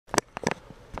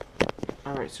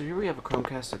Alright, so here we have a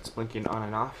Chromecast that's blinking on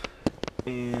and off,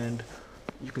 and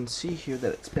you can see here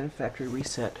that it's been factory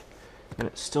reset, and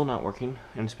it's still not working,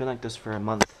 and it's been like this for a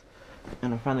month,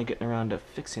 and I'm finally getting around to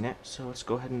fixing it, so let's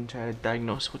go ahead and try to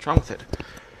diagnose what's wrong with it,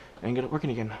 and get it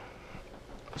working again.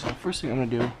 So the first thing I'm going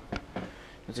to do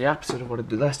is the opposite of what I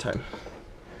did last time.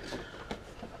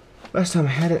 Last time I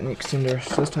had it in the extender,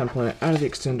 so this time I'm pulling it out of the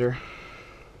extender,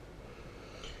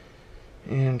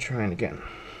 and trying again.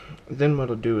 Then what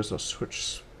I'll do is I'll switch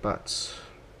spots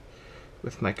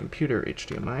with my computer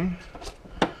HDMI,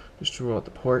 just to roll out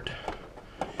the port.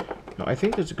 Now I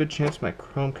think there's a good chance my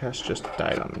Chromecast just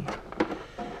died on me.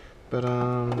 But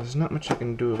there's not much I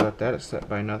can do about that except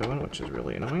buy another one, which is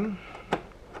really annoying.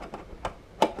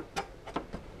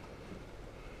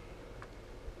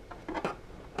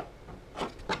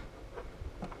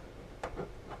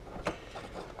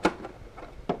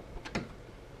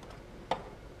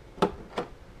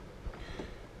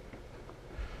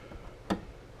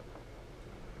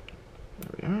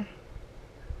 There we are.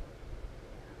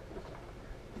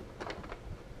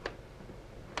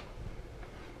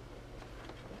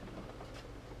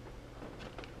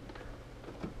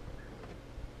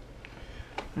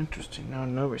 Interesting, now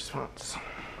no response.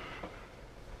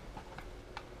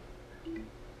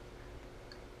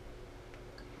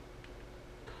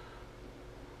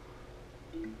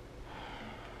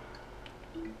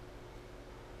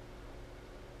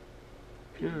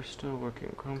 Computer's still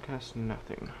working, Chromecast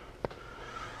nothing.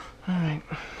 Alright,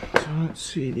 so let's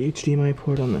see, the HDMI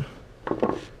port on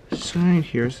the side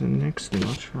here is the next thing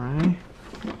I'll try.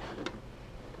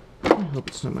 I hope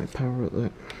it's not my power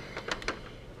outlet.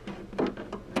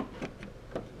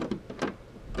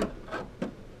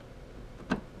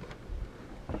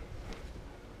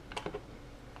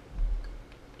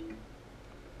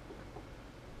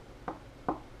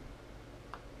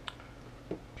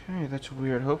 Okay, that's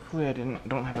weird. Hopefully I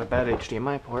don't have a bad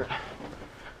HDMI port.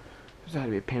 Because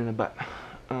that'd be a pain in the butt.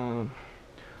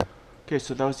 Okay,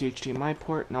 so that was the HDMI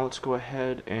port. Now let's go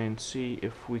ahead and see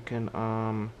if we can,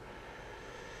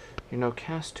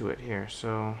 cast to it here.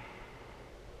 So,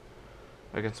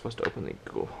 I guess I'm supposed to open the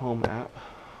Google Home app.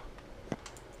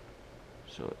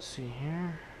 So let's see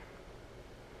here.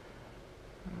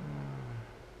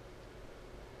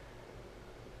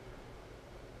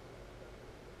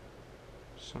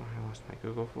 Somehow I lost my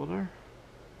Google folder.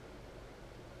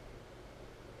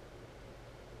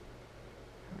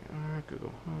 Here we are,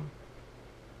 Google Home.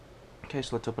 Okay,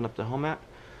 so let's open up the Home app,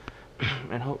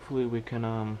 and hopefully we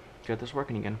can get this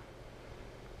working again.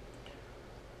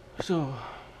 So,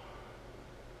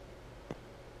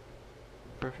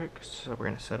 perfect. So we're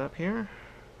gonna set up here, and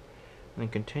then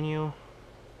continue.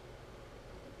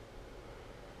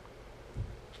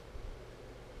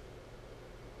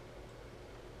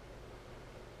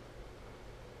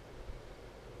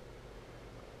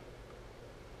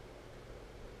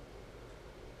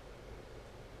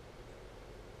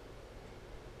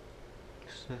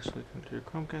 Successfully come to your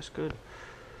Chromecast. Good.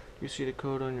 You see the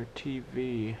code on your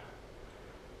TV.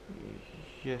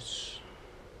 Yes.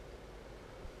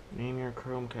 Name your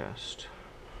Chromecast.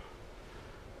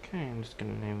 Okay, I'm just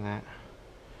gonna name that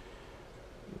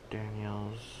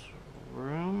Danielle's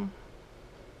room.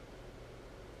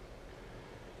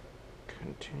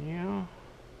 Continue.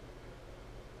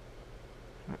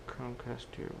 Connect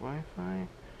Chromecast to your Wi-Fi.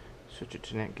 Switch it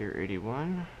to Netgear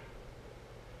 81.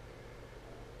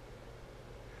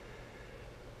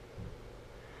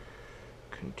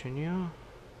 Continue.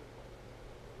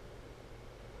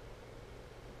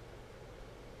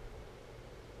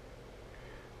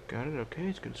 Got it, okay,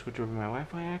 it's gonna switch over my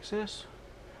Wi-Fi access.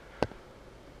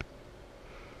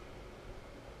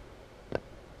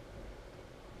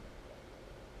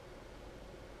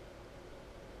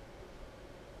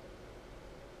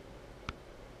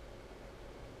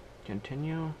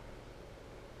 Continue.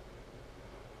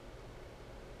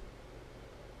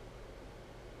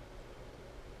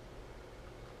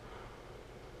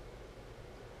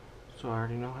 So I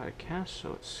already know how to cast, so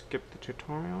let's skip the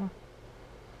tutorial.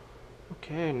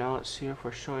 Okay, now let's see if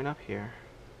we're showing up here.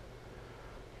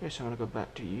 Okay, so I'm gonna go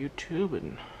back to YouTube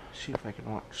and see if I can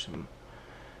watch some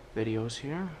videos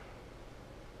here.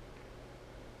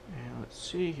 And let's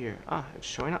see here. Ah, it's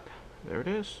showing up. There it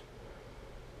is.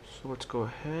 So let's go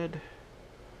ahead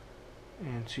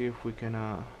and see if we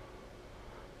can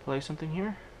play something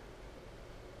here.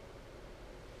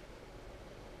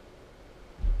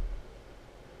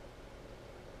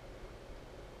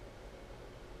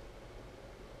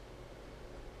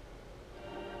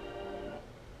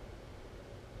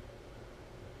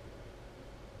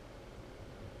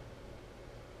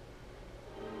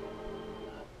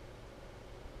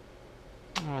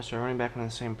 Oh, so we're running back into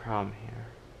the same problem here.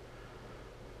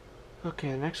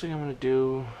 Okay, the next thing I'm going to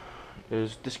do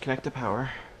is disconnect the power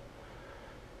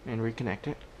and reconnect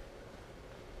it.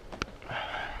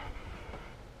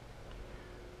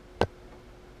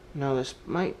 Now this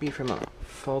might be from a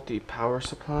faulty power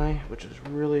supply, which is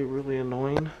really, really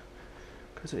annoying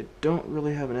because I don't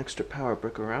really have an extra power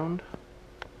brick around.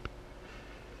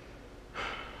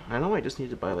 I know I just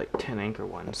need to buy like 10 anchor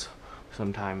ones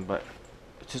sometime, but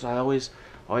it's just I always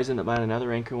end up buying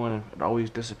another anchor one and it always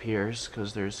disappears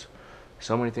because there's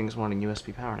so many things wanting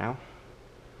USB power now.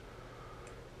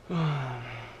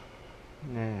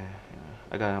 Yeah,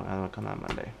 I got another one coming out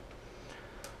Monday.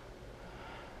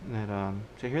 That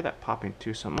so I hear that popping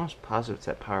too, so I'm almost positive it's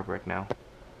that power brick now.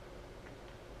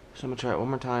 So I'm gonna try it one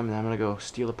more time, and then I'm gonna go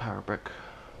steal a power brick.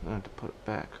 I'm gonna have to put it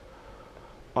back.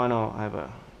 Oh no, I have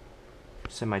a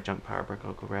semi-junk power brick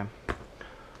I'll go grab.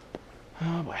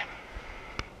 Oh boy.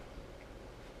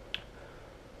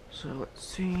 So let's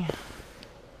see.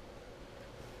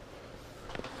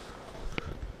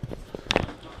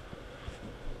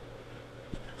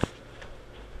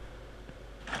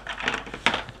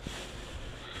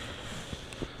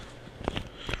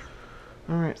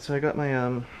 Alright, so I got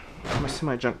my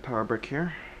semi-junk power brick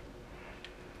here.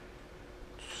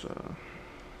 It's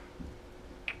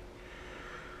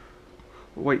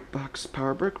white box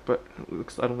power brick, but it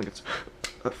looks, I don't think it's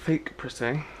a fake per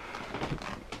se.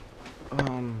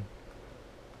 I'm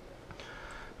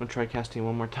gonna try casting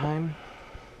one more time.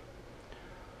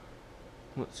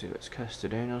 Let's see, let's cast to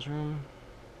Daniel's room.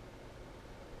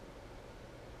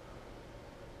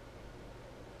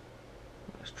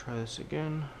 Let's try this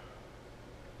again.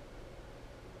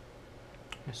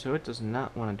 So it does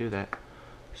not want to do that.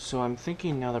 So I'm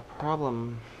thinking now the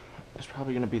problem is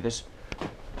probably going to be this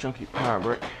junky power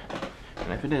brick.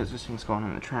 And if it is, this thing's going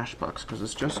in the trash box because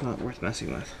it's just not worth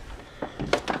messing with.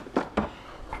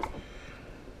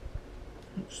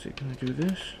 Let's see, can I do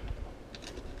this?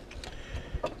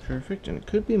 Perfect, and it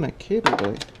could be my cable,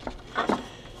 but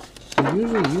I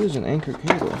usually use an anchor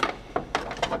cable.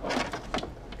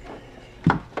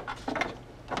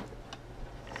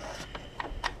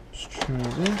 Let's try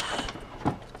this.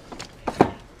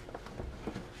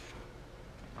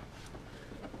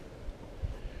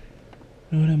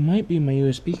 No, that might be my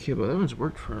USB cable. That one's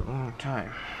worked for a long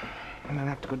time. And then I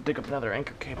have to go dig up another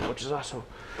anchor cable, which is also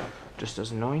just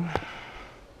as annoying.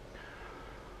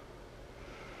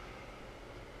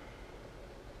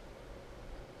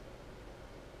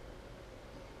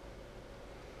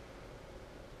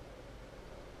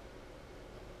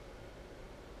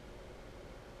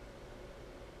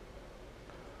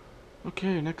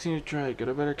 Okay, next thing to try, get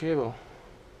a better cable.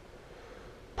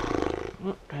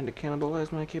 Oh, trying to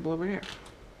cannibalize my cable over here.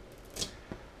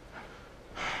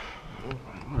 Oh,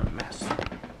 what a mess.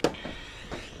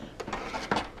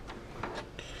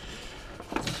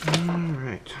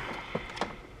 Alright.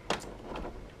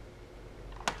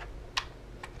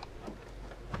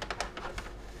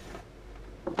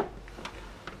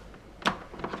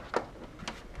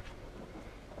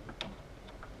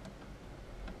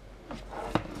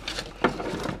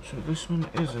 So this one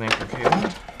is an anchor cable.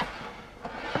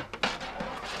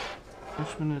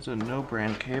 This one is a no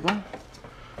brand cable.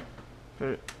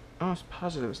 But I was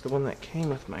positive it's the one that came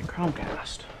with my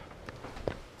Chromecast.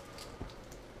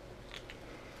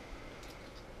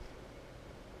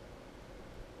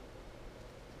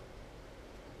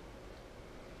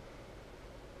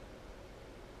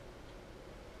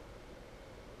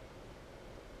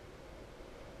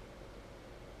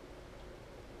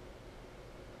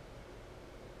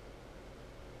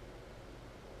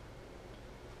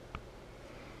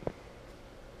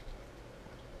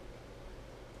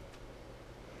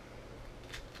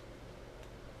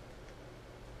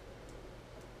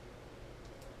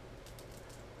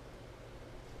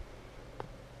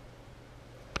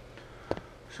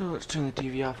 So let's turn the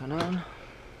TV off and on.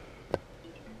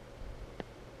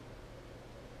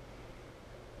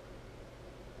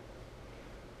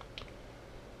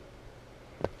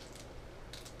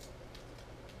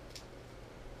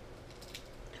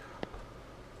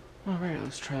 Alright,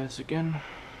 let's try this again.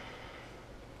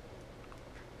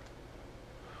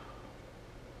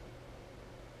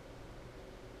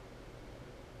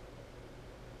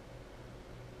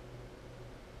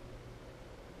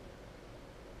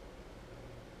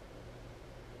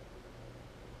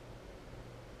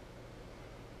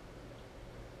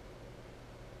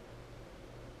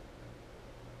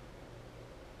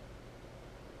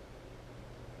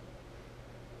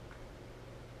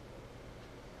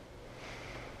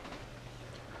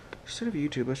 Instead of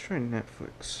YouTube, let's try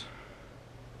Netflix.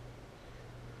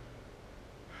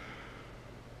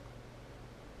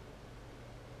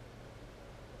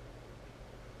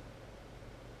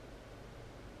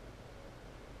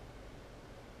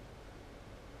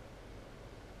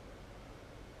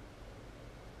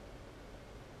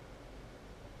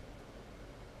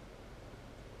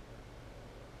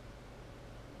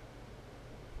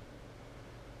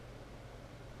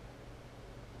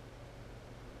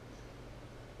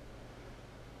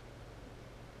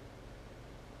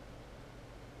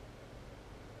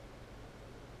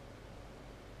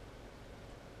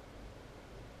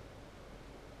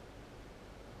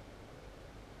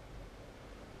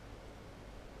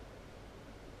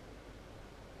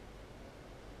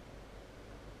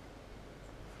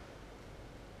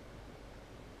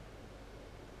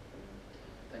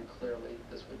 clearly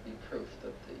this would be proof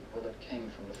that the bullet came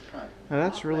from the front. Now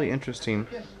that's really interesting.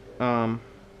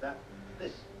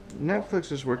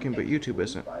 Netflix is working, but YouTube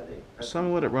isn't. So I'm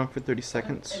gonna let it run for 30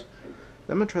 seconds.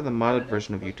 Then I'm gonna try the modded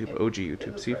version of YouTube, OG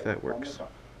YouTube, see if that works.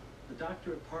 The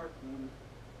doctor at Parkland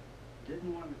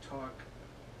didn't want to talk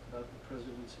about the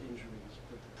president's injuries,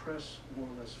 but the press more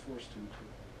or less forced him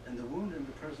to. And the wound in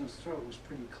the president's throat was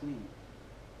pretty clean.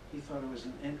 He thought it was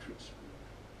an entrance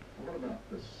wound. What about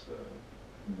this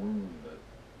wound that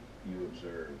you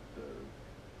observed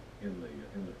in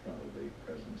the front of the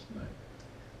president's neck?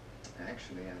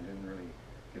 Actually, I didn't really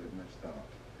give it much thought,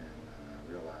 and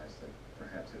realized that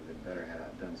perhaps it would have been better had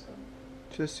I done so.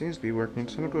 Just seems to be working,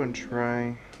 so I'm gonna go and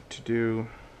try to do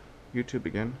YouTube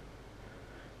again,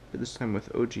 but this time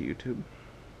with OG YouTube.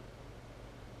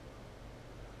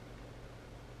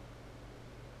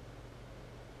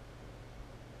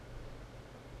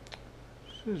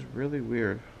 This is really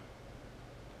weird.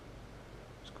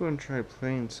 Let's go and try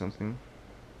playing something.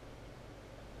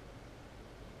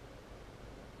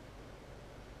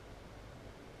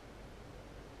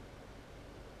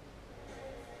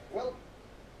 Well,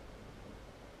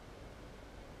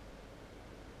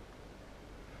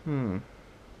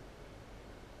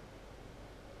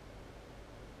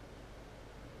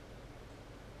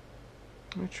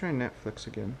 Let me try Netflix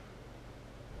again.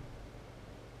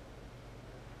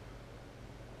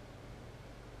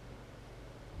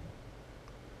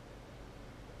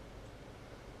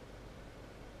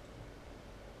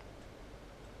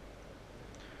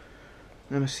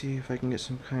 Let me see if I can get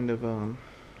some kind of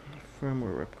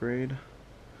firmware upgrade.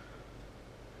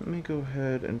 Let me go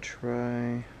ahead and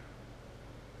try.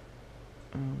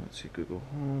 Let's see, Google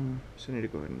Home. So I need to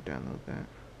go ahead and download that.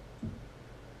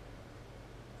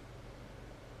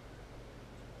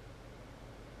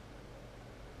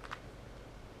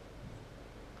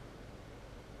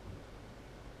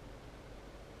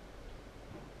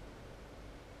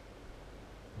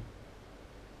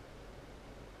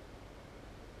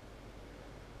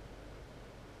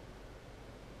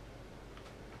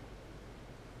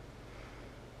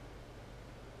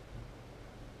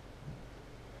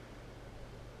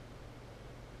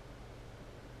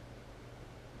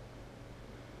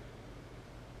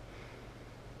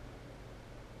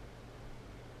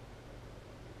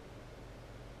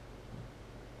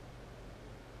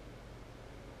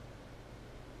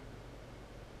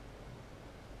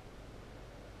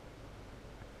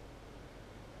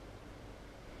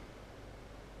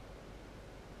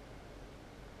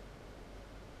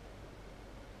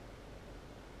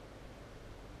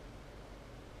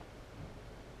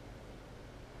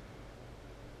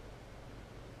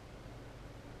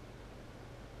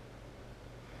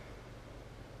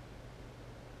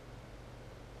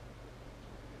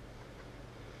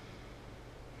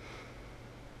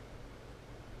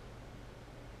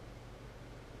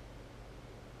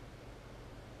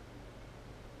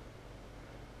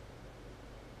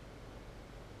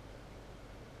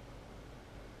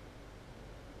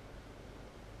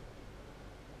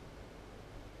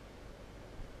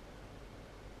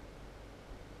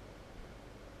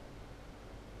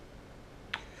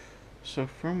 So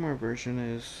firmware version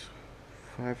is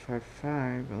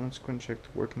 555, and let's go and check the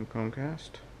working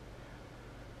Chromecast.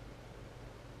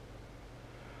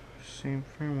 Same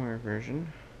firmware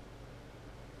version.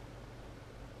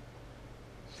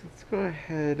 So let's go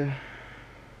ahead.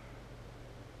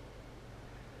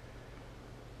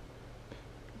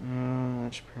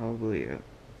 That's probably it.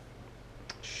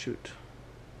 Shoot.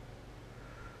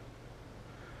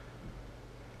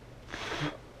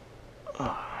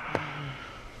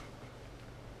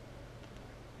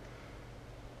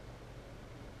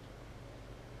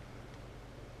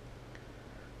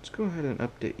 Let's go ahead and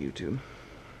update YouTube.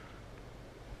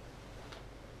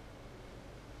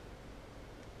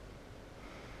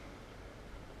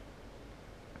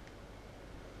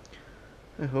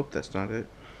 I hope that's not it,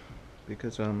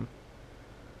 because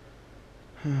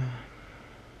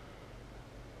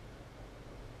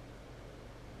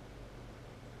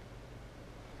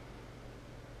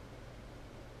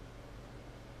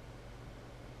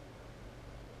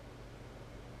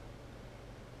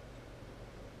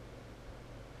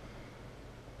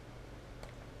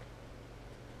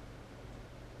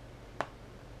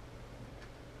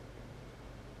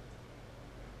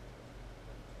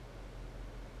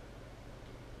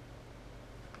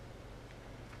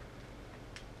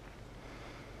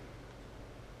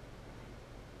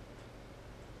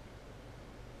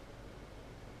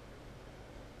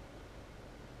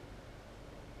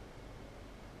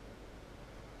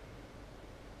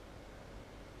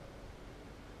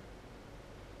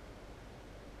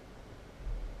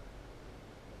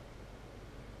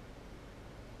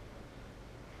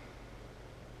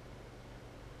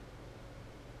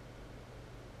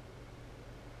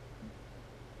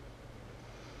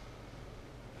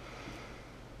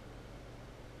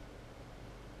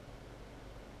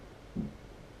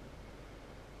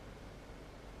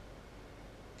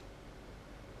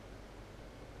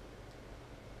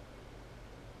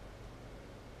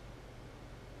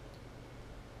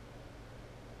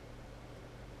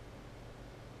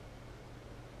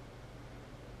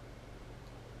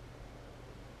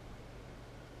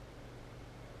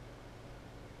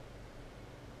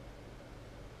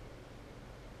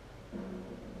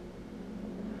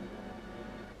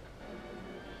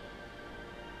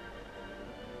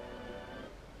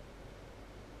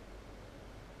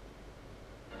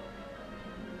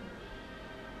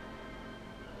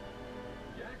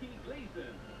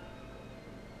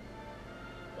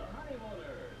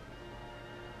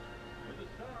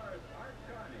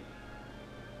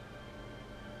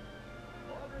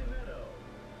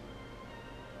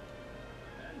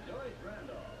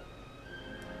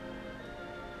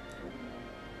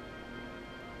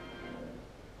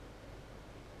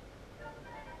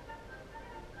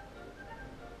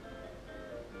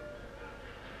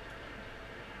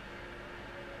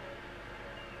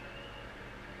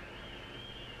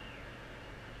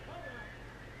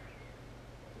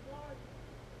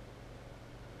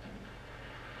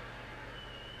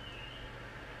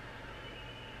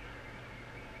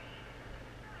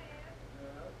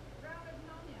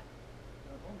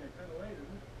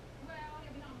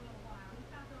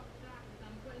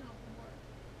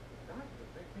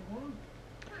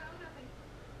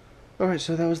Alright,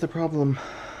 so that was the problem.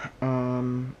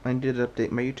 I did update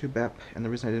my YouTube app, and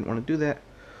the reason I didn't want to do that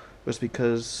was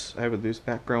because I would lose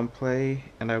background play,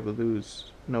 and I would lose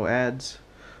no ads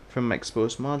from my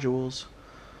exposed modules.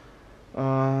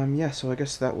 Yeah, so I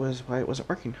guess that was why it wasn't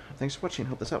working. Thanks for watching,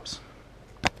 hope this helps.